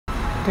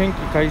天気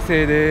快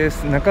晴で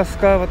す。中洲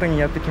川端に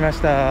やってきま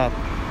した。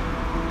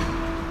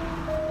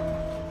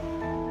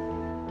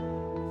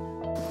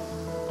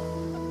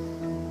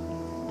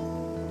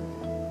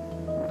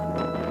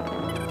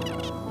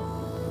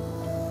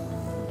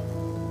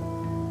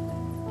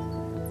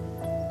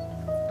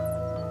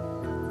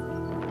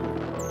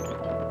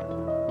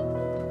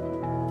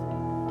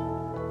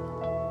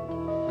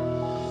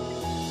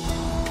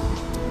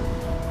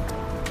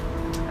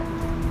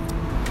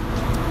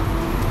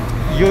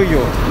いよいよ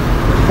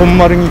本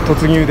丸に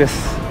突入で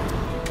す。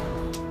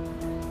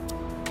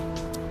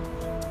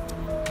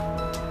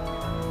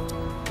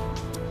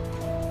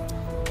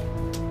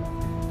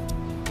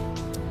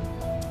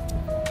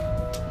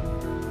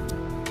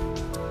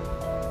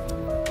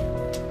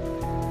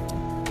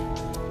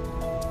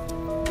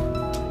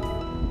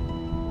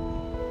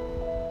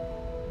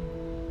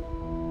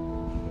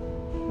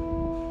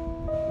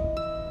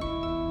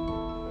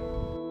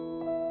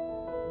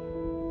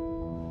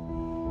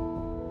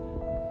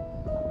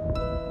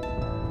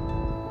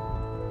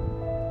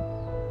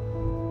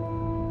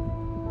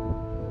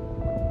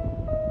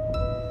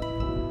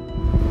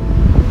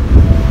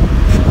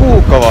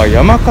福岡は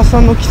山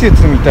笠の季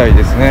節みたい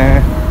です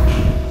ね。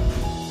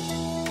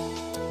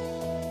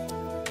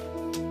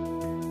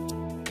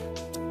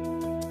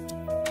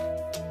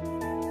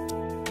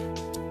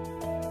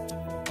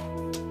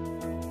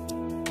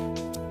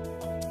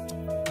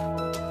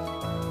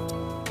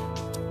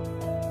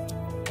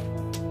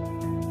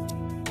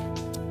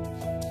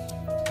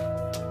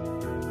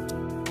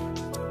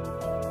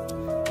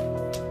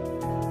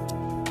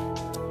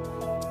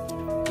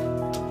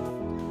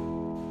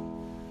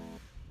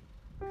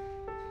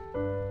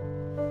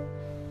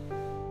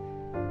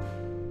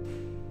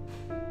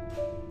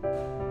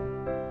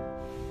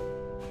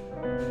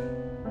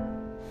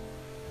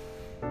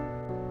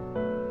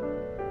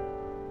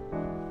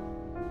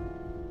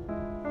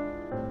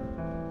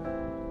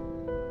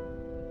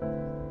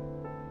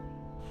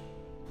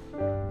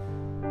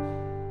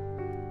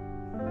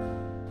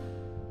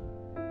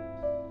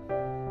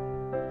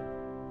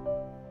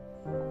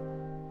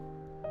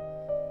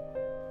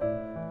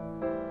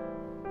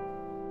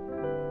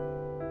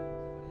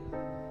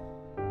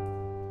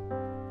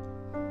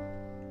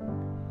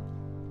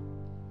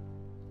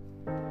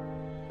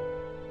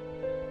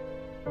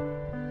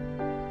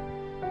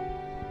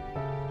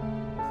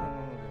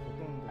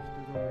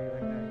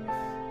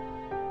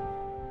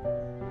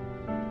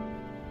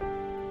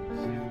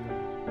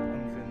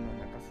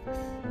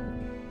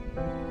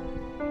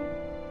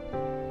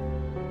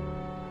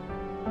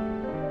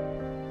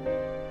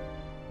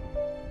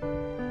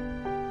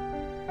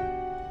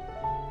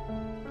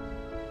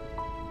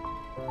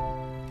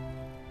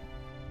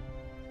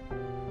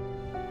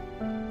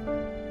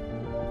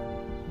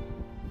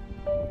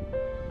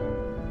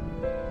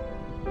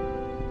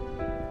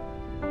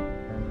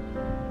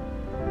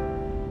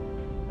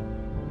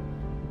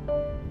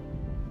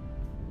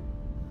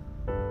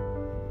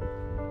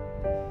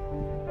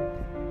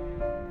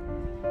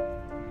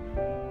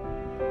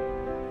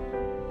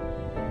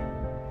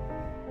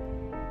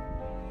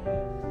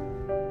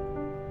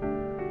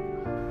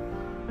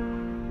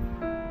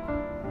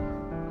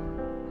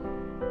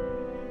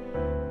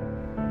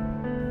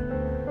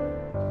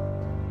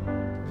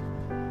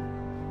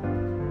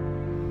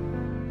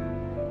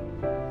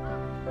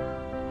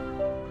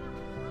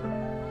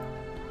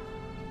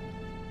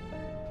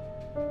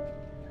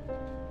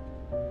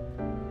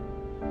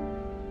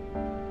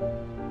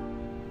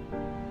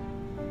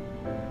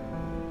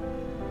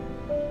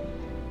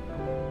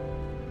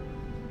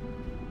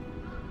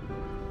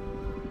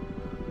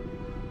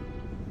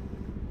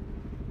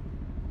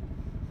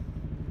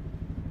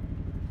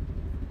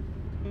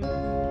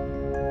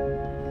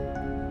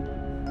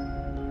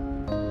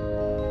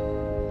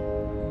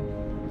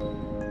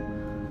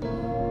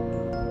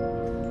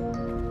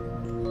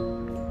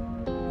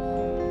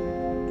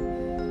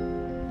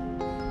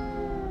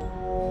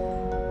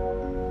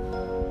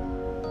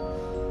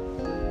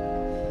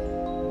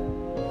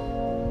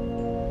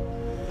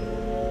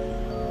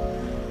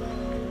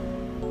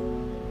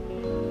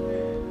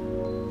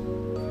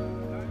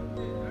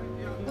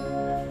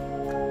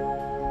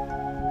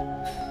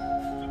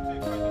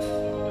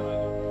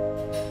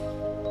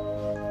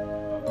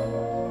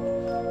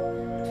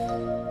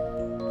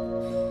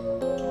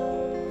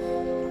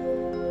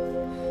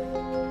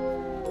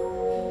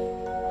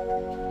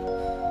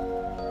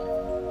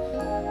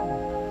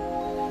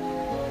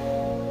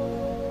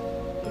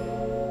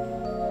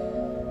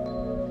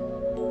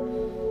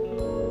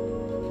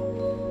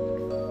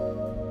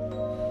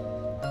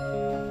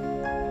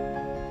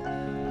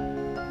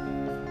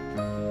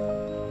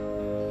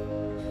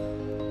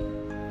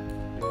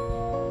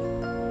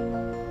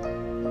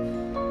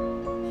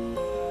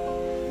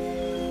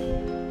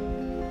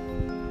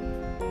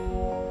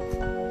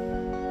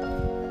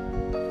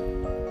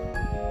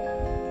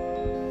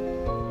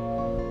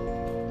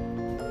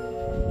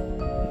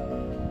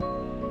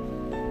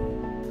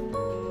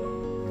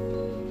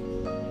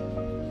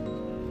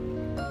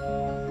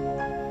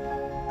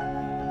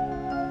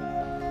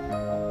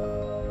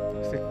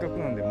せっかく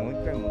なんでもう一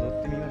回戻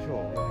ってみまし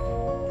ょう。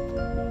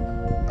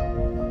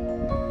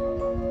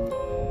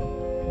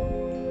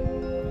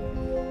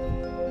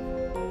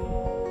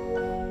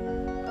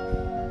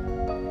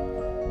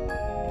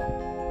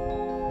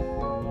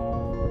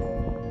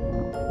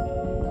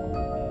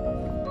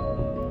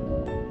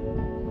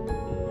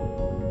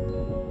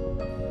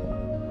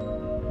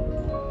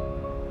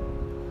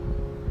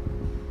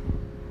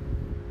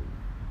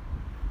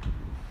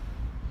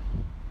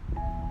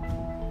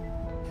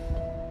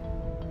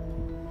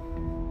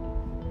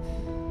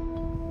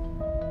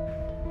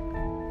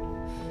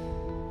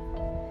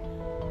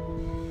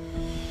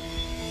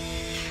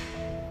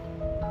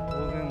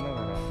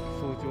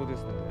で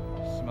すので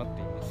閉まっ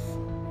ています。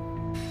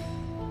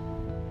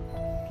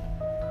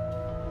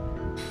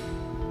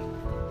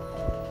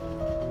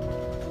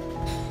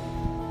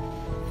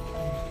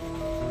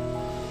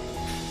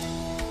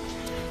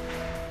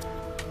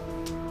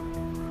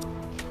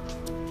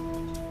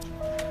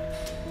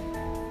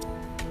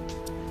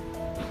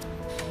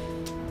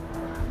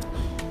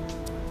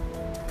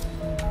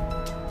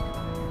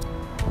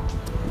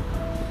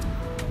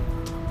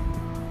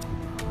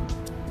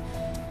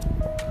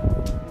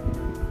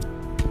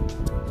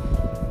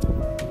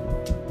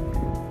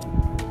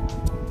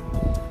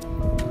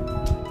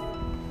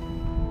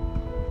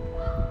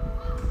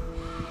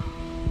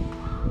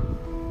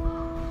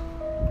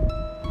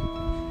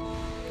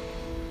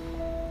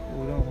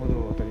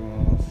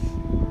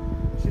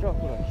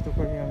人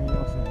影が見え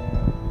ますね。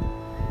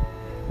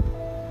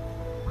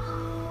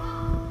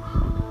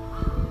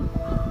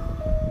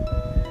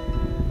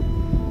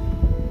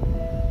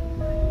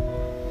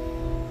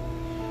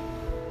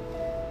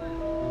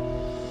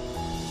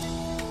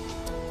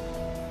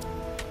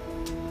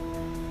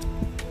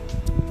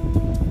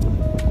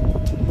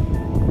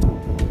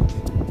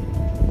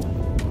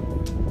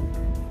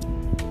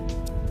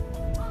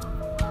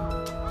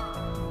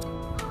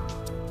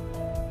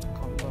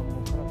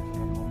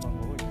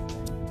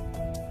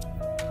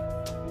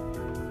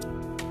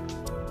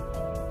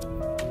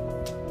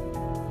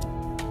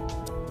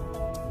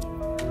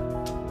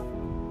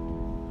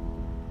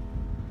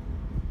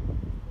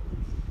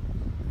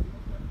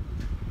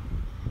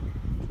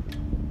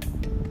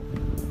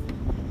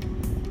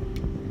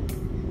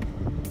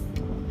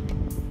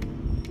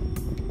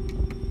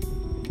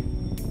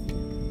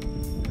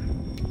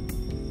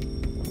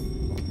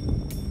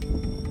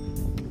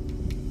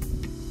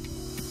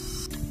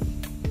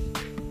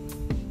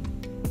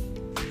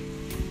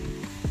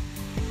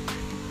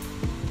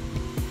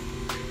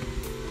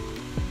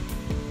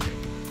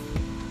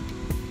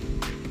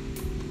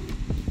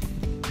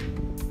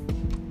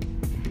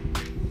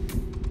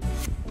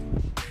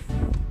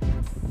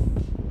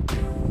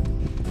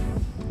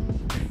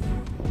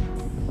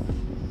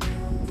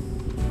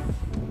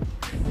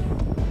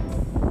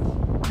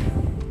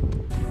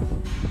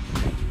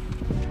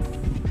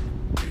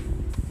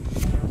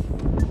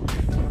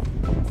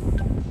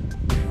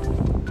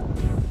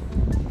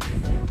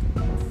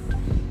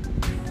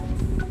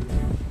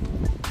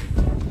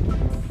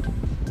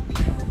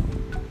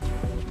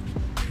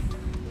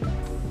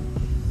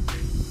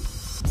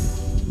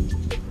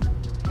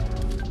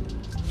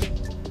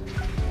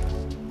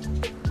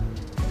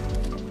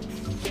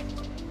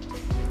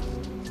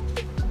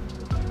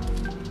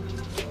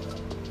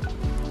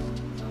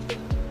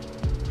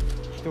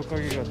人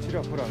影がち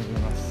らほら見え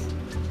ます。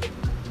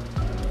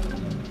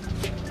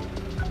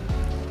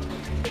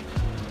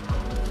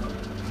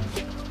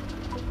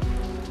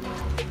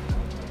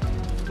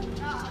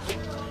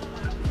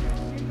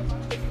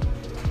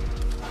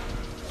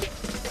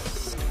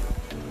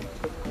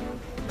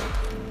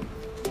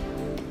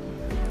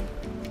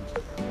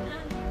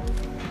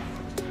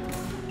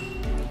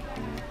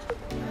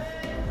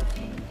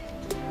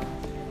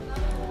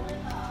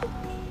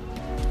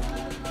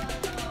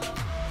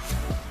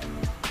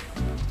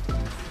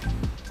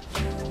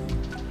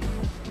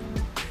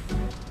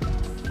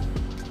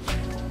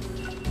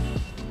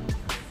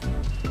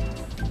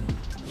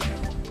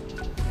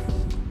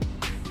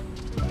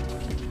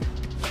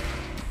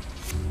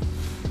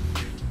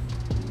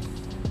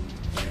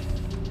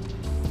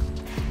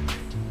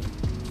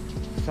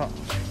さあ、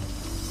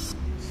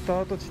ス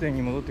タート地点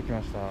に戻ってき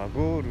ました。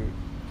ゴー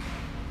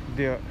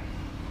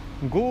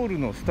ル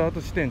のスター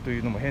ト地点とい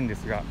うのも変で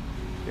すが、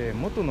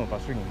元の場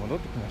所に戻っ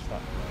てきました。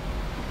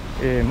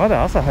ま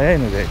だ朝早い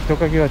ので人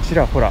影はち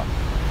らほら、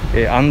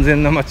安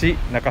全な街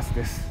中洲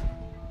です。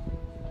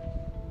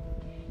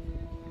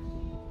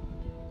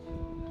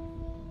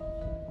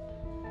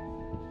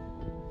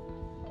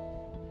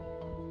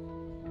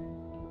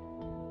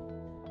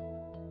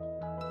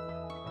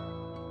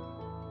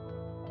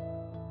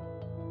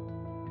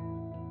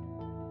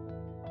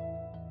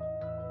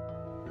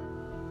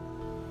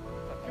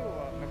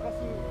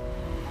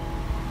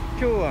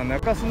今日は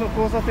中洲の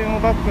交差点を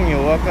バックに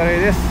お別れ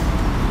です。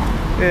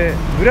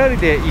ぶらり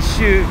で一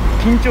周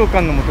緊張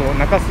感のもと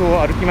中洲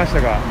を歩きまし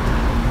たが、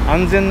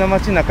安全な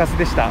街中洲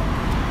でした。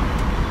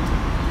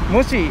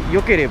もし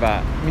よけれ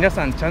ば皆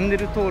さんチャンネ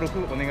ル登録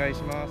お願い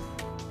します。